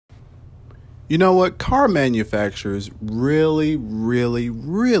You know what? Car manufacturers really, really,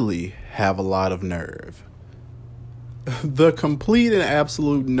 really have a lot of nerve. The complete and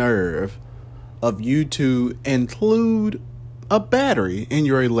absolute nerve of you to include a battery in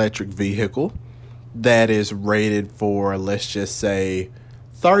your electric vehicle that is rated for, let's just say,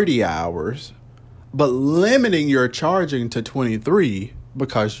 30 hours, but limiting your charging to 23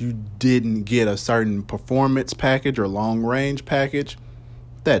 because you didn't get a certain performance package or long range package.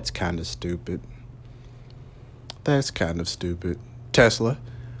 That's kind of stupid. Tesla,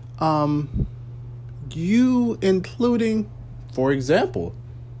 you including, for example,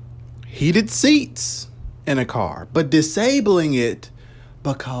 heated seats in a car, but disabling it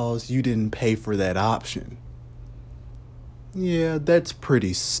because you didn't pay for that option. Yeah, that's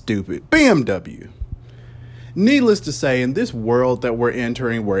pretty stupid. BMW. Needless to say, in this world that we're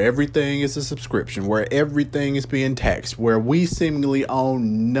entering, where everything is a subscription, where everything is being taxed, where we seemingly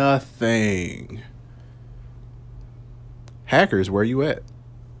own nothing, hackers, where you at?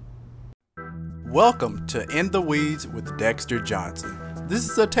 Welcome to In the Weeds with Dexter Johnson. This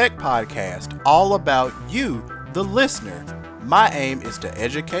is a tech podcast all about you, the listener. My aim is to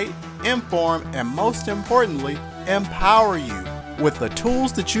educate, inform, and most importantly, empower you with the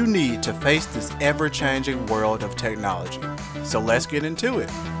tools that you need to face this ever-changing world of technology. So let's get into it,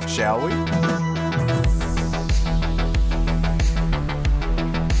 shall we?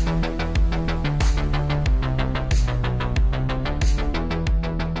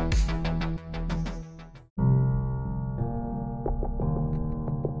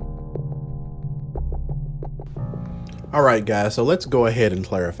 All right, guys, so let's go ahead and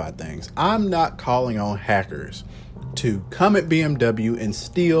clarify things. I'm not calling on hackers to come at BMW and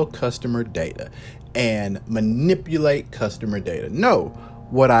steal customer data and manipulate customer data. No,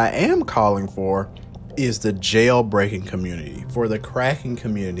 what I am calling for is the jailbreaking community, for the cracking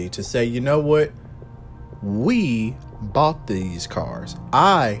community to say, you know what? We bought these cars.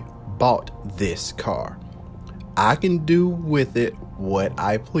 I bought this car. I can do with it what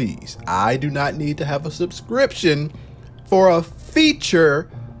I please. I do not need to have a subscription for a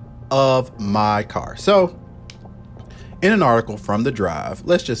feature of my car. So, in an article from The Drive,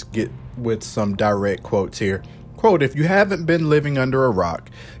 let's just get with some direct quotes here. Quote, if you haven't been living under a rock,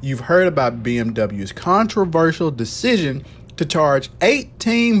 you've heard about BMW's controversial decision to charge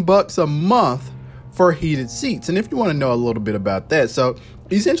 $18 a month for heated seats. And if you want to know a little bit about that, so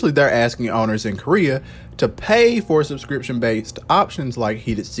essentially they're asking owners in Korea to pay for subscription-based options like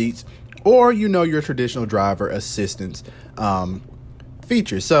heated seats or, your traditional driver assistance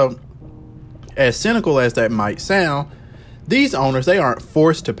features. So, as cynical as that might sound, these owners, they aren't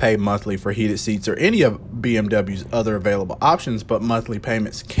forced to pay monthly for heated seats or any of BMW's other available options, but monthly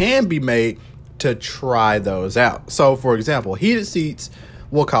payments can be made to try those out. So, for example, heated seats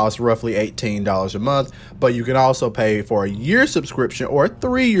will cost roughly $18 a month, but you can also pay for a year subscription or a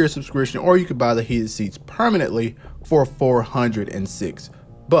 3-year subscription, or you could buy the heated seats permanently for $406.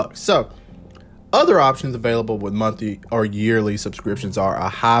 So, other options available with monthly or yearly subscriptions are a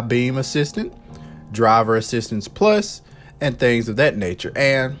high beam assistant, driver assistance plus, and things of that nature.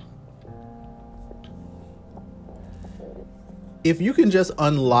 And if you can just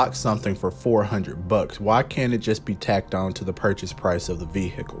unlock something for $400, why can't it just be tacked on to the purchase price of the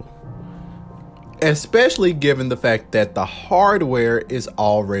vehicle? Especially given the fact that the hardware is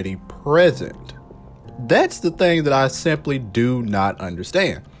already present. That's the thing that I simply do not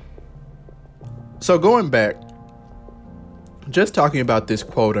understand. So going back, just talking about this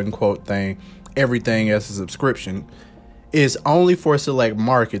quote unquote thing, everything as a subscription is only for select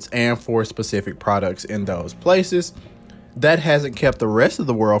markets and for specific products in those places. That hasn't kept the rest of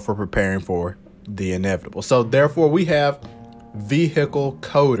the world from preparing for the inevitable. So therefore we have vehicle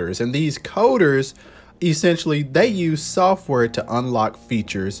coders, and these coders essentially they use software to unlock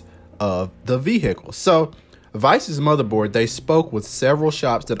features of the vehicle. So Vice's Motherboard, they spoke with several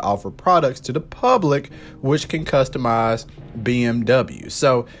shops that offer products to the public which can customize BMW.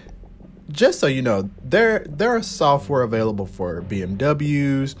 So just so you know, there are software available for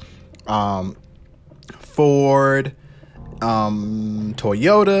BMWs, Ford,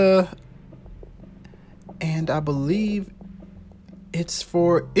 Toyota, and I believe it's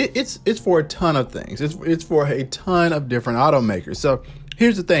for a ton of things. It's for a ton of different automakers. So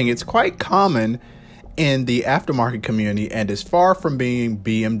here's the thing, it's quite common in the aftermarket community and is far from being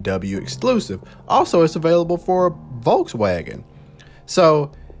BMW exclusive. Also, it's available for Volkswagen.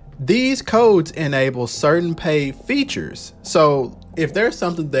 So these codes enable certain paid features. So if there's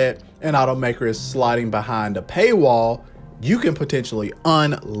something that an automaker is sliding behind a paywall, you can potentially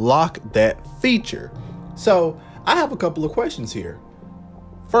unlock that feature. So I have a couple of questions here.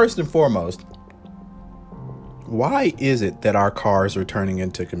 First and foremost, Why is it that our cars are turning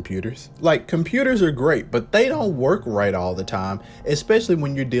into computers? Like, computers are great, but they don't work right all the time, especially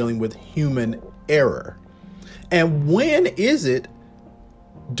when you're dealing with human error. And when is it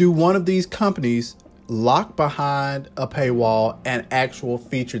do one of these companies lock behind a paywall an actual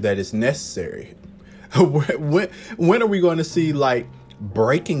feature that is necessary? When are we going to see like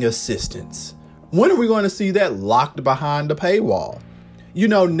braking assistance? When are we going to see that locked behind a paywall? You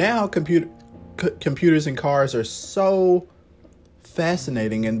know, now computers and cars are so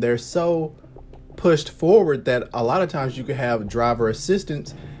fascinating and they're so pushed forward that a lot of times you can have driver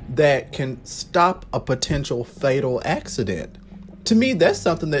assistance that can stop a potential fatal accident. To me, that's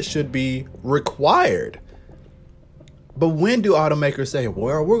something that should be required. But when do automakers say,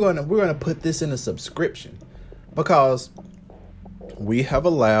 well, we're going to put this in a subscription? Because we have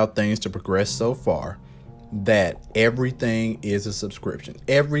allowed things to progress so far that everything is a subscription.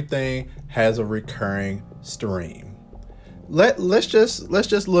 Everything has a recurring stream. Let's just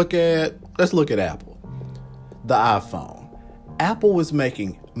look at Apple. The iPhone. Apple was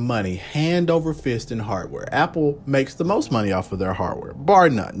making money hand over fist in hardware. Apple makes the most money off of their hardware, bar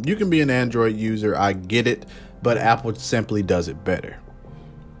none. You can be an Android user, I get it, but Apple simply does it better.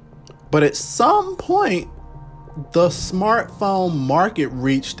 But at some point, the smartphone market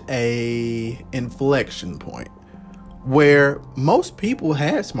reached a inflection point where most people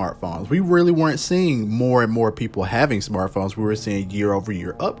had smartphones. We really weren't seeing more and more people having smartphones. We were seeing year over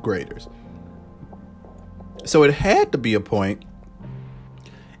year upgraders. So it had to be a point.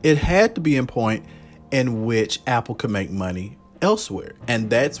 It had to be a point in which Apple could make money elsewhere. And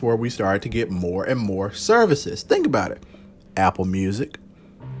that's where we started to get more and more services. Think about it. Apple Music,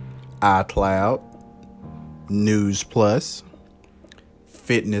 iCloud, News Plus,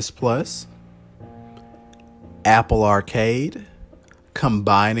 Fitness Plus, Apple Arcade,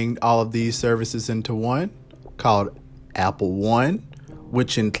 combining all of these services into one called Apple One,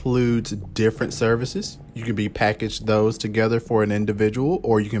 which includes different services. You can be packaged those together for an individual,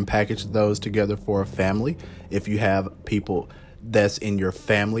 or you can package those together for a family if you have people that's in your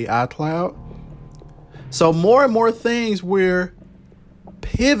family iCloud. So more and more things we're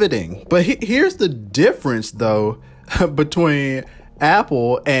pivoting. But here's the difference, though, between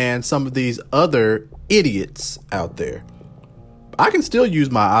Apple and some of these other idiots out there. I can still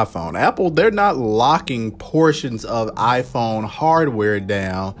use my iPhone. Apple, they're not locking portions of iPhone hardware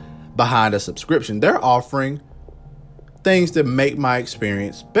down behind a subscription. They're offering things that make my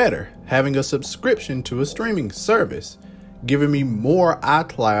experience better. Having a subscription to a streaming service, giving me more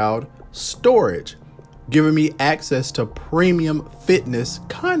iCloud storage, giving me access to premium fitness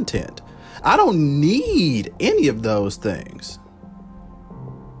content. I don't need any of those things.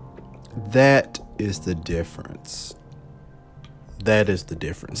 That is the difference. That is the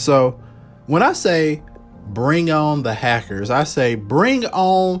difference. So when I say bring on the hackers, I say bring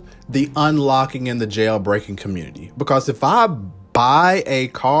on the unlocking and the jailbreaking community. Because if I buy a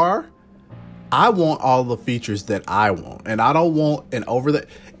car, I want all the features that I want. And I don't want an over the...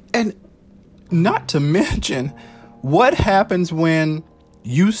 And not to mention, what happens when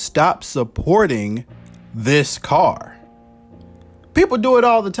you stop supporting this car? People do it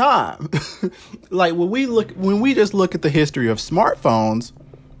all the time. Like when we just look at the history of smartphones,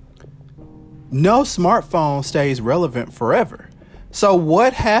 no smartphone stays relevant forever. So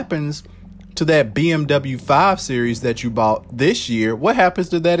what happens to that BMW 5 Series that you bought this year? What happens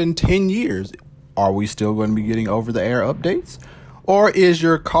to that in 10 years? Are we still going to be getting over-the-air updates? Or is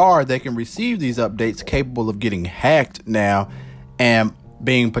your car that can receive these updates capable of getting hacked now and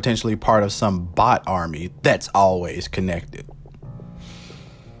being potentially part of some bot army that's always connected?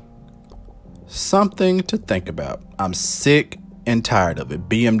 Something to think about. I'm sick and tired of it.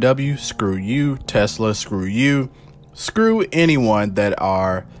 BMW, screw you. Tesla, screw you. Screw anyone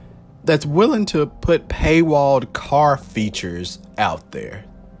that's willing to put paywalled car features out there.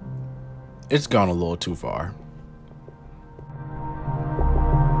 It's gone a little too far.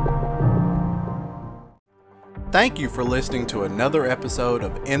 Thank you for listening to another episode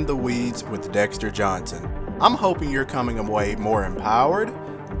of In the Weeds with Dexter Johnson. I'm hoping you're coming away more empowered,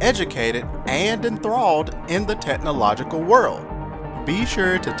 educated, and enthralled in the technological world. Be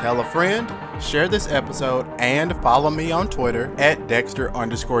sure to tell a friend, share this episode, and follow me on Twitter at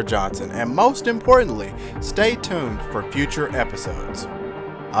Dexter_Johnson. And most importantly, stay tuned for future episodes.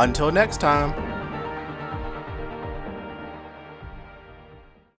 Until next time.